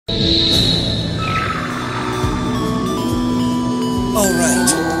Alright,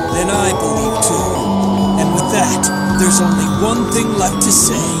 then I believe too. And with that, there's only one thing left to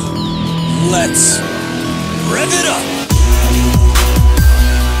say. Let's rev it up!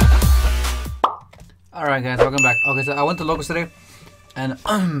 Alright guys, welcome back. Okay, so I went to Locals today, and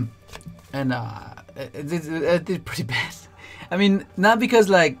it did pretty bad. I mean, not because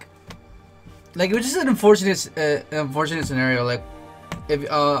like it was just an unfortunate scenario. Like, if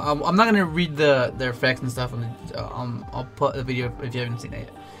I'm not gonna read their effects and stuff. I'll put the video if you haven't seen it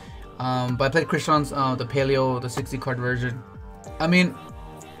yet. But I played Crystron's the Paleo, the 60 card version. I mean,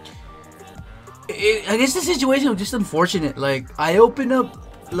 I guess the situation was just unfortunate. Like, I opened up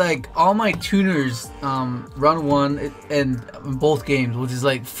like all my tuners round one and in both games, which is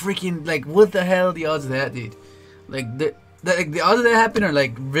like freaking like, what the hell are the odds of that, dude? Like the odds of that happen are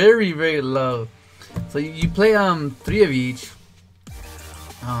like very, very low. So you play 3 of each.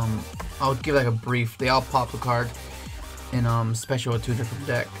 I'll give like a brief. They all pop a card in special with 2 different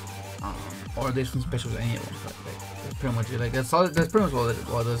deck, or there's some special with any of them. But like, that's pretty much it. Like that's all. That's pretty much all it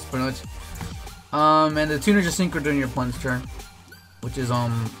does. Pretty much. And the tuner just synchro during your opponent's turn, which is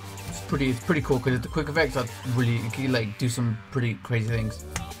it's pretty cool because the quick effects are really, you can like do some pretty crazy things.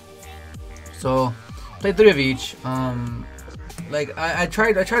 So play 3 of each. Like I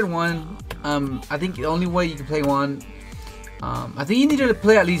tried one. I think the only way you can play one. I think you need to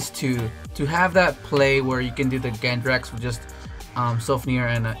play at least 2 to have that play where you can do the Gandrax with just Sofnir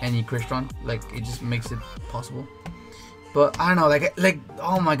and any Crystron. Like, it just makes it possible. But I don't know, like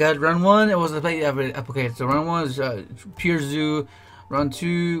oh my god, round 1 it was the play. Okay, so round 1 was pure Zoo. Round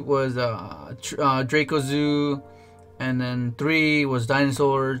 2 was Draco Zoo, and then 3 was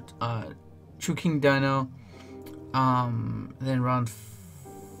Dinosaur, True King Dino. Then round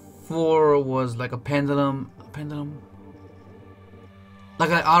 4 was like a pendulum. Like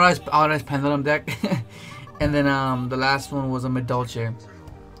an outright pendulum deck. And then the last one was a Medolce.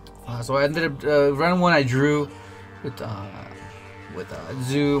 So I ended up round 1 I drew with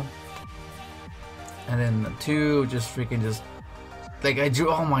Zoo, and then 2 just like I drew.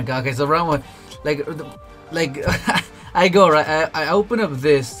 Oh my god, guys! So round 1, like I go right. I open up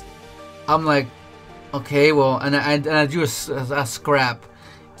this. I'm like, okay, well, and I drew a scrap.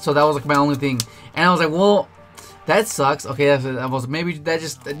 So that was like my only thing, and I was like, well, that sucks. Okay, maybe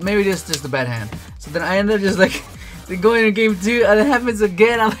this just a bad hand. So then I ended up just like going to game 2, and it happens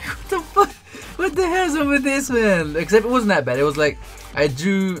again. I'm like, what the fuck? What the hell's up with this, man? Except it wasn't that bad. It was like I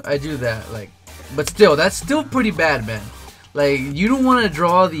drew that, like, but still, that's still pretty bad, man. Like, you don't want to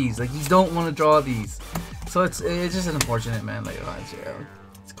draw these. Like, you don't want to draw these. So it's just unfortunate, man. Like, oh,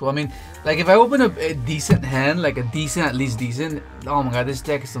 it's cool. I mean, like, if I open up a decent hand, like at least decent. Oh my god, this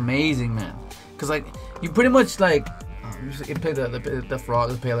deck is amazing, man. Cause like you pretty much like you play the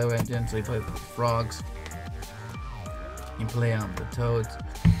frog, the Paleo engine. So you play the frogs. You play the toads.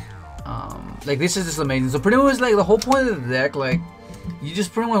 Like, this is just amazing. So pretty much like the whole point of the deck, like, you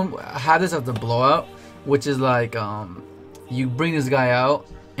just pretty much have this as the blowout, which is like you bring this guy out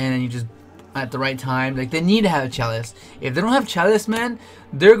and then you just at the right time, like, they need to have a Chalice. If they don't have Chalice, man,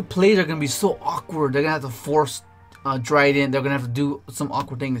 their plays are gonna be so awkward. They're gonna have to force Dryden. They're gonna have to do some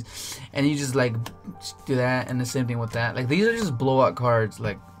awkward things, and you just like do that, and the same thing with that. Like, these are just blowout cards.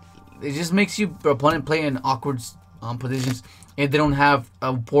 Like, it just makes your opponent play in awkward positions if they don't have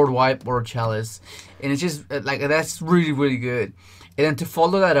a board wipe or a Chalice, and it's just like, that's really, really good. And then to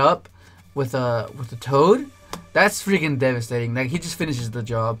follow that up with a Toad, that's freaking devastating. Like, he just finishes the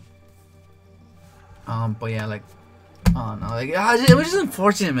job. But yeah, like, oh no, like, it was just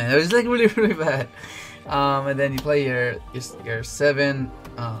unfortunate, man. It was like really, really bad. And then you play your 7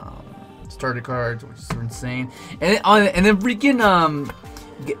 starter cards, which is insane. And then freaking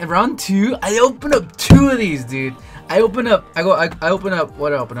round 2, I open up 2 of these, dude. I open up that,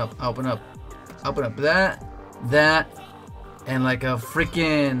 and like a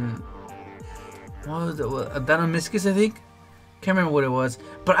freaking, what was it? A Dinomiscus, I think. Can't remember what it was,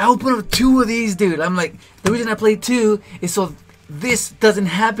 but I opened up 2 of these, dude. I'm like, the reason I played 2 is so this doesn't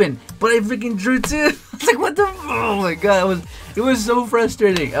happen, but I freaking drew 2. I was like, what the? Oh my god, it was so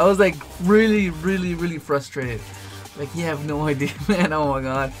frustrating. I was like really, really, really frustrated. Like, you have no idea, man. Oh my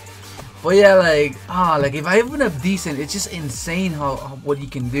god. But yeah, like, like if I open up decent, it's just insane how what you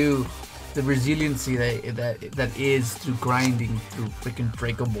can do, the resiliency that is through grinding through freaking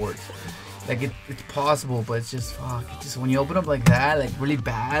Draco boards. Like, it's possible, but it's just, fuck. It's just when you open up like that, like really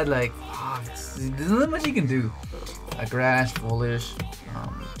bad, like, there's not much you can do. Grass, Foolish,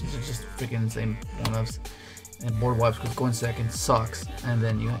 these are just freaking insane one-ups. And board wipes, because going second sucks. And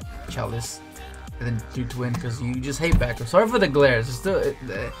then you Chalice, and then 3 twin, because you just hate backers. Sorry for the glares. It's still,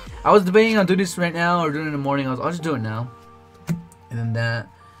 I was debating on doing this right now or doing it in the morning. I'll just do it now. and then that.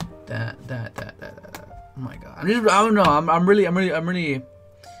 Oh my god, I don't know. I'm really annoyed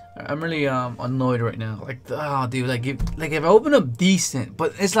right now. Like, oh dude, like if I open up decent,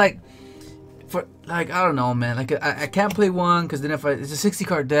 but it's like, for like, I don't know, man. Like I can't play one because then if it's a 60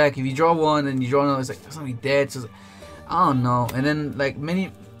 card deck, if you draw one and you draw another, it's like it's gonna be dead. So like, I don't know. And then like maybe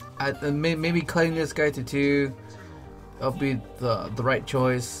cutting this guy to 2, that'll be the right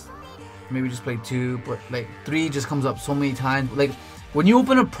choice. Maybe just play 2, but like 3 just comes up so many times. Like when you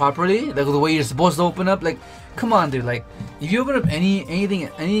open up properly, like the way you're supposed to open up, like come on, dude. Like if you open up any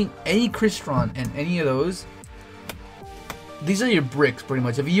Crystron and any of those, these are your bricks pretty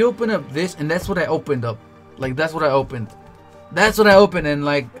much. If you open up this, and that's what I opened up. Like that's what I opened, and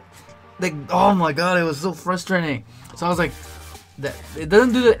like oh my god, it was so frustrating. So I was like, that it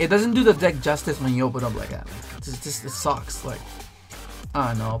doesn't do the deck justice when you open up like that. It sucks. Like I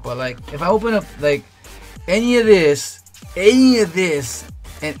don't know, but like if I open up like any of this,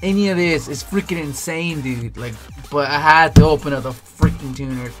 and any of this is freaking insane, dude. Like, but I had to open up the freaking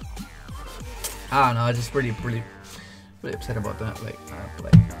tuner. I don't know. I'm just really upset about that. Like,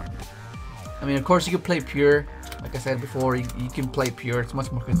 I mean, of course you can play pure. Like I said before, you can play pure. It's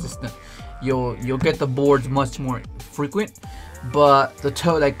much more consistent. You'll get the boards much more frequent. But the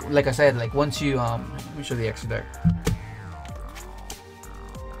like I said, like once you let me show the extra deck.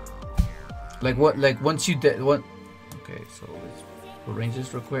 Like what? Like once you did what? Okay, so let's arrange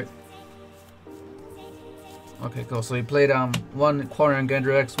this real quick. Okay, cool. So he played 1 Quarian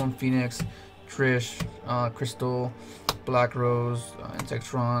Gendrex, 1 Phoenix, Trish, Crystal, Black Rose,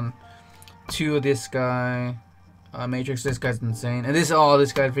 Insectron, 2 of this guy, Matrix. This guy's insane, and this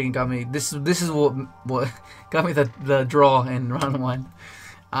guy freaking got me. This is what got me the draw in round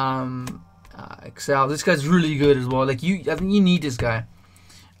 1. Excel. This guy's really good as well. Like I think you need this guy.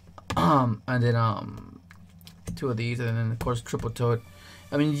 And then 2 of these, and then of course triple toad.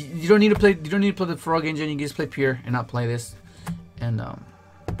 I mean, you don't need to play the frog engine. You can just play pure and not play this. And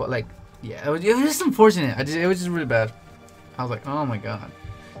but like, yeah, it was just unfortunate. It was just really bad. I was like, oh my god.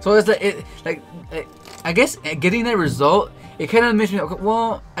 So it's like I guess getting that result, it kind of makes me okay,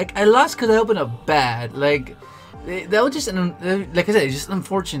 well, I lost because I opened up bad. Like that was just like I said, it's just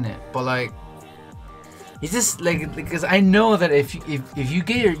unfortunate. But like, it's just like because I know that if you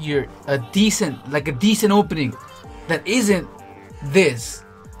get a decent opening that isn't this,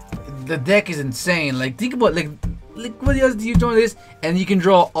 the deck is insane. Like think about like what else do you doing this, and you can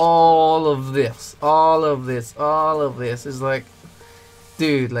draw all of this. It's like,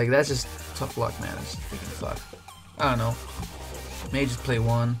 dude, like that's just tough luck, man. It's just freaking sucks. I don't know. Maybe just play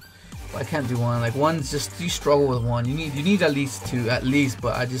 1. But I can't do 1. Like 1's just, you struggle with 1. You need at least 2,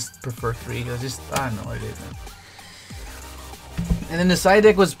 but I just prefer 3. I don't know what it is, man. And then the side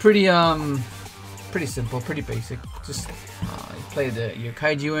deck was pretty simple, pretty basic. Just you play your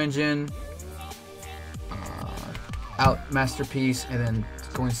Kaiju engine, out masterpiece, and then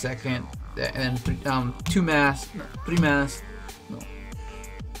going second, and then 2 mass, 3 mass, no,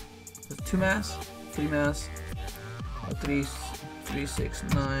 2 mass, 3 mass, 3, 6,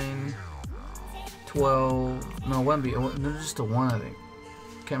 9, 12. No, 1B. No, just a 1, I think.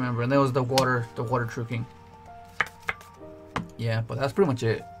 Can't remember. And that was the water trooking. Yeah, but that's pretty much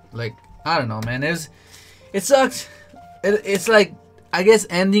it. Like, I don't know, man. It sucked. It's like, I guess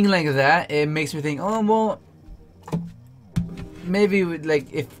ending like that, it makes me think, oh well, maybe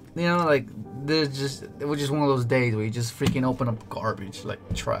like if you know, like it was just one of those days where you just freaking open up garbage, like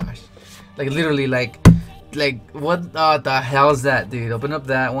trash, like literally like what the hell is that, dude? Open up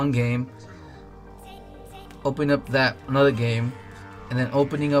that one game, open up that another game, and then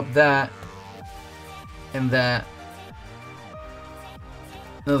opening up that and that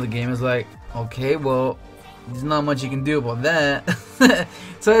another game is like, okay, well, there's not much you can do about that.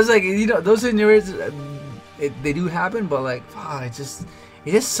 So it's like, you know, those scenarios, they do happen, but like, it just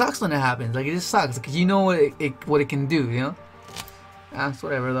sucks when it happens. Like, it just sucks because you know what it can do, you know. It's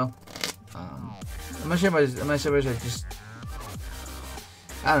whatever though. I'm not sure if I just,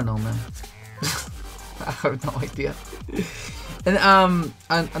 I don't know, man. I have no idea. And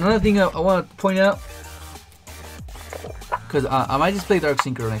another thing I want to point out, because I might just play Dark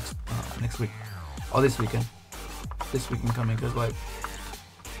Synchro next week, or this weekend coming, because like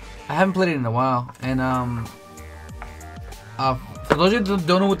I haven't played it in a while. And for those of you that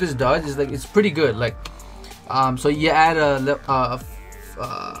don't know what this does, is like it's pretty good. Like so you add a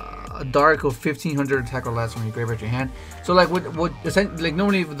dark of 1500 attack or less when you graveyard your hand. So like what like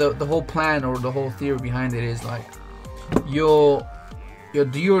normally the whole plan or the whole theory behind it is like you'll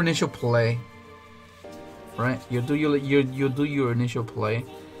do your initial play, right? You'll do your initial play,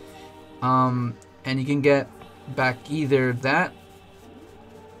 and you can get back either that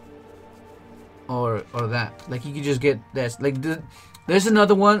or that. Like you could just get this. Like there's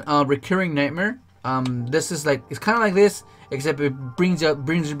another one, recurring nightmare. This is like, it's kind of like this, except it brings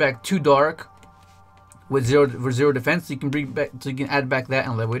you back to dark with zero defense. So you can add back that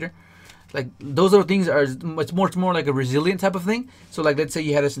and elevator. Like those little things are, it's more like a resilient type of thing. So like, let's say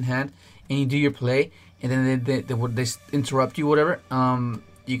you had this in hand and you do your play, and then they interrupt you, whatever.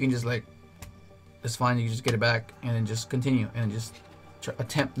 You can just like, it's fine. You can just get it back and then just continue and just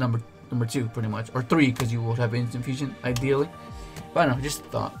attempt number 2 pretty much, or 3 because you will have instant fusion ideally. But I don't know, just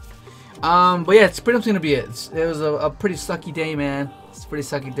thought. But yeah, it's pretty much gonna be it. It was a pretty sucky day, man. It's a pretty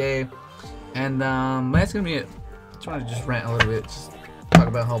sucky day, and that's gonna be it. I'm trying to just rant a little bit, just talk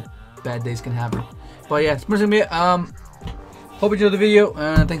about how bad days can happen. But yeah, it's pretty much gonna be it. Hope you enjoyed the video,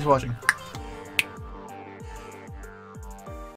 and thanks for watching.